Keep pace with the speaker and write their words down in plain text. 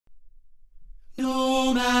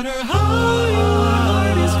No matter how your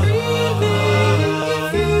heart is grieving,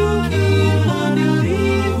 if you keep on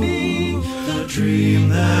believing, the dream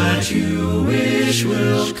that you wish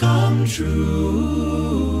will come true.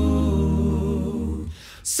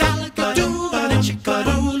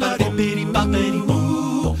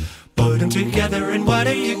 Salakadoo-ba-da-chickadoo-la-dibbidi-bobbidi-boo. Put them together and what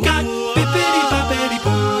have you got?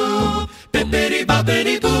 Bibbidi-bobbidi-boo.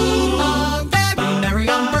 Bibbidi-bobbidi-boo. A very merry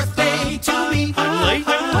birthday to me. I'm late.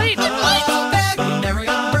 Merry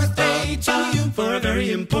birthday to you for a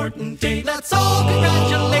very important day. Let's all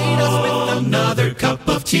congratulate us with another cup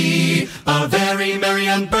of tea. A very merry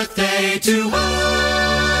birthday to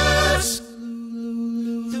us.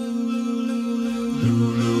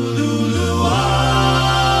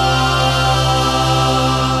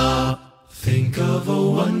 Think of a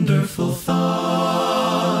wonderful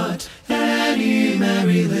thought, any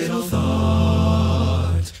merry little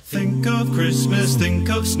thought. Think of Christmas, think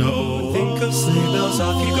of snow, think of sleigh bells,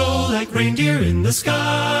 off you go like reindeer in the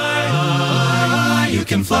sky. You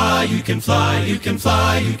can fly, you can fly, you can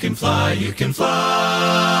fly, you can fly, you can fly.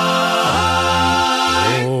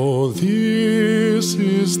 Oh, this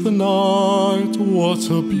is the night, what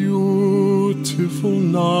a beautiful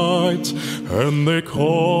night, and they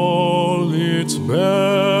call it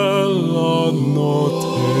Bella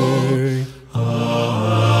Notte.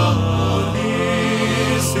 Ah,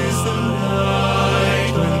 this is the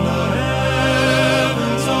night when the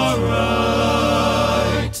heavens are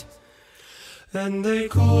right, and they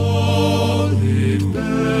call it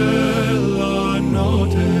Bella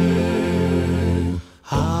Notte.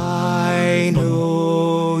 I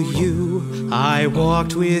know you, I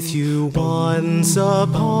walked with you once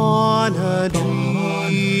upon a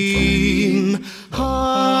dream.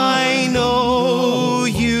 I know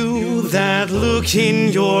you, that look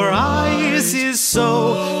in your eyes is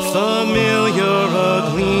so familiar a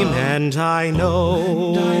gleam, and I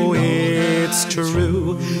know it's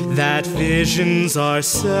true that visions are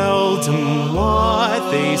seldom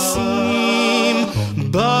what they seem.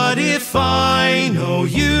 But if I know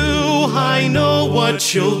you, I know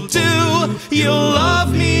what you'll do. You'll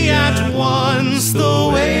love me at once the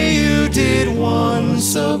way you did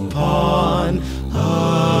once upon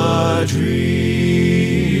a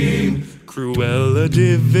dream. Cruella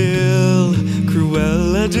de Vil,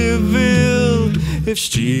 Cruella de Vil. If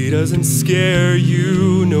she doesn't scare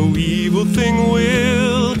you, no evil thing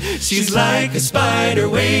will. She's like a spider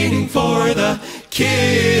waiting for the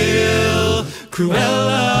kill.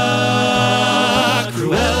 Cruella,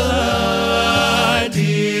 Cruella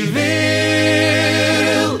de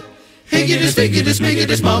Vil. Higgidus, figidus,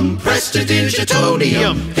 migidus, mum,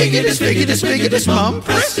 prestidigitonium. Higgidus, figidus, migidus, mum,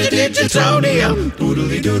 prestidigitonium.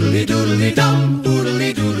 Doodly, doodly, doodly, dum,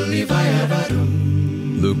 doodly, doodly, via-va-dum.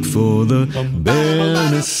 Look for the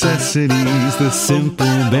bare necessities, the simple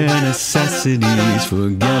bare necessities.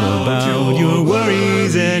 Forget about your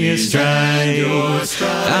worries and your strife.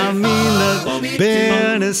 I mean the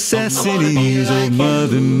bare necessities of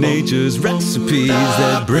Mother Nature's recipes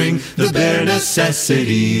that bring the bare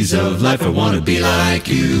necessities of life. I want to be like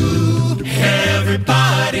you.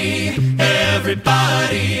 Everybody,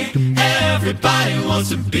 everybody, everybody wants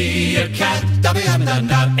to be a cat.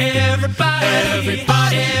 Everybody,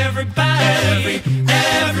 everybody, everybody,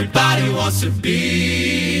 everybody wants to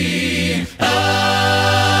be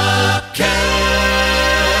a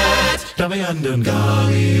cat.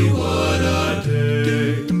 Golly, what a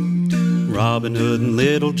day. Robin Hood and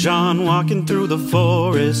Little John walking through the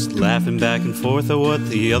forest, laughing back and forth at what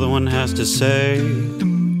the other one has to say.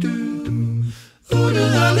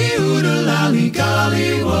 Oodalali,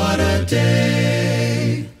 golly, what a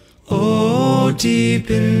day. Oh, deep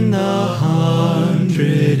in the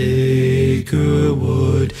 100-acre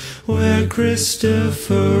wood, where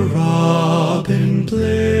Christopher Robin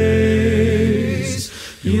plays,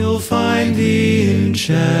 you'll find the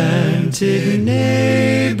enchanted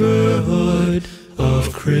neighborhood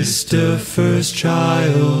of Christopher's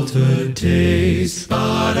childhood days.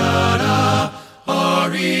 Ba-da-da,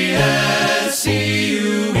 R-E-S-C-U-E,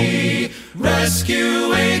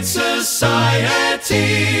 Rescue Aid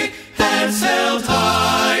Society. Hands held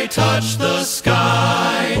high, touch the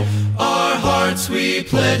sky. Our hearts we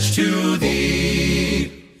pledge to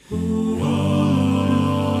thee.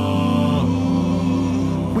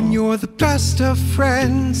 When you're the best of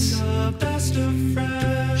friends,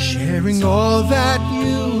 sharing all that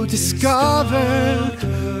you discover.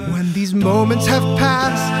 When these moments have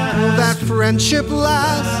passed, will that friendship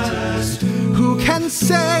last? Who can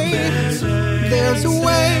say there's a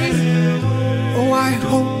way? Oh, I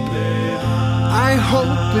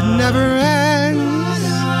hope it never ends.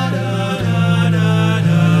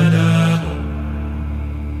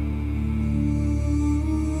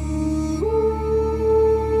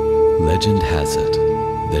 has it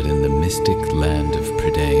that in the mystic land of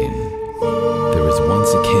Prydain, there was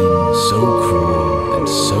once a king so cruel and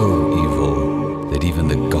so evil that even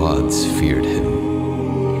the gods feared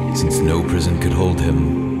him. Since no prison could hold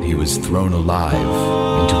him, he was thrown alive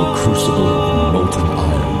into a crucible of molten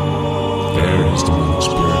iron. There his demonic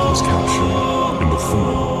spirit was captured in the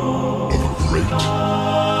form of a great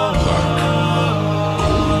black cauldron.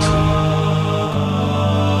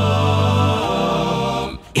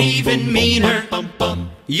 Even meaner,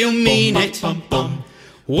 you mean it.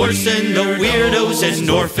 Worse than the weirdos and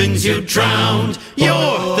orphans you drowned.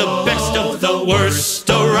 You're the best of the worst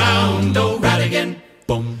around. Oh, Radigan,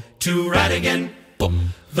 to Radigan,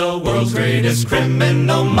 the world's greatest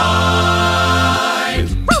criminal mind.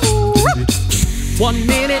 1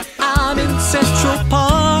 minute I'm in Central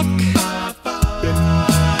Park,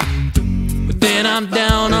 but then I'm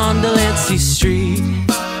down on Delancey Street.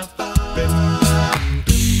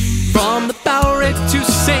 From the Bowery to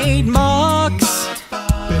St. Mark's,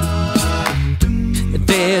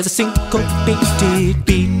 there's a syncopated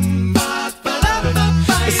beat.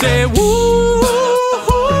 They say woo,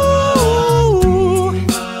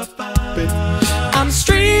 I'm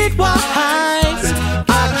streetwise,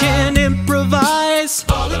 I can improvise.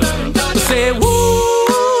 They say woo,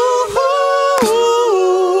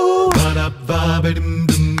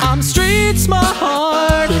 I'm street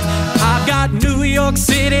smart, I've got New York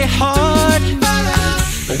City heart.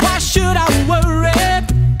 Why should I worry?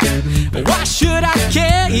 Why should I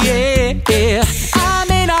care? Yeah. I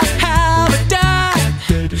may not have a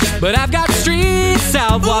dime, but I've got street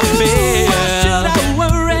savoir-faire.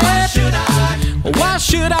 Why should I worry? Why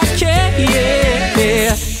should I care?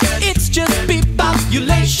 Yeah. It's just big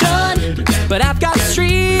population, but I've got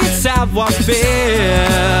street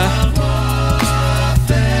savoir-faire.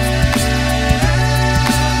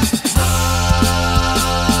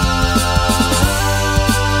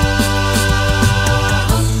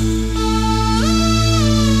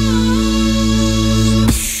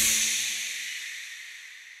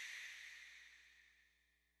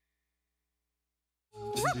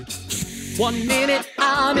 1 minute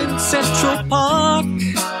I'm in Central Park,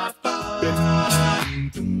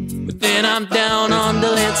 but then I'm down on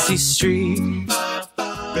Delancey Street.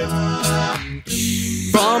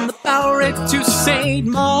 From the Bowery to St.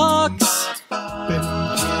 Mark's,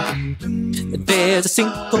 there's a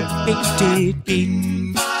syncopated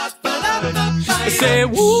beat. They say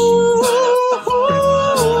woo,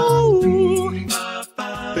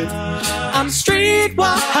 I'm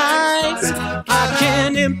streetwise, I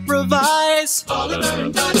can improvise.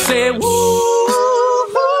 They say woo,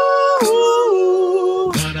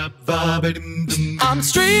 I'm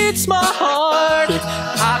street smart,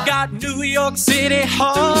 I've got New York City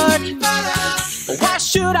heart. Why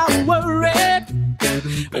should I worry?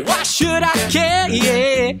 Why should I care?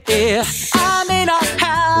 Yeah. I may not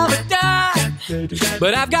have a dime,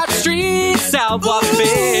 but I've got street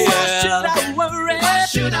savoir-faire. Why should I worry?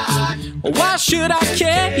 Why should I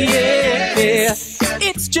care? Yeah.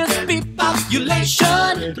 It's just big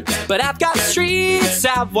population, but I've got street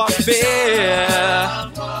savoir-faire.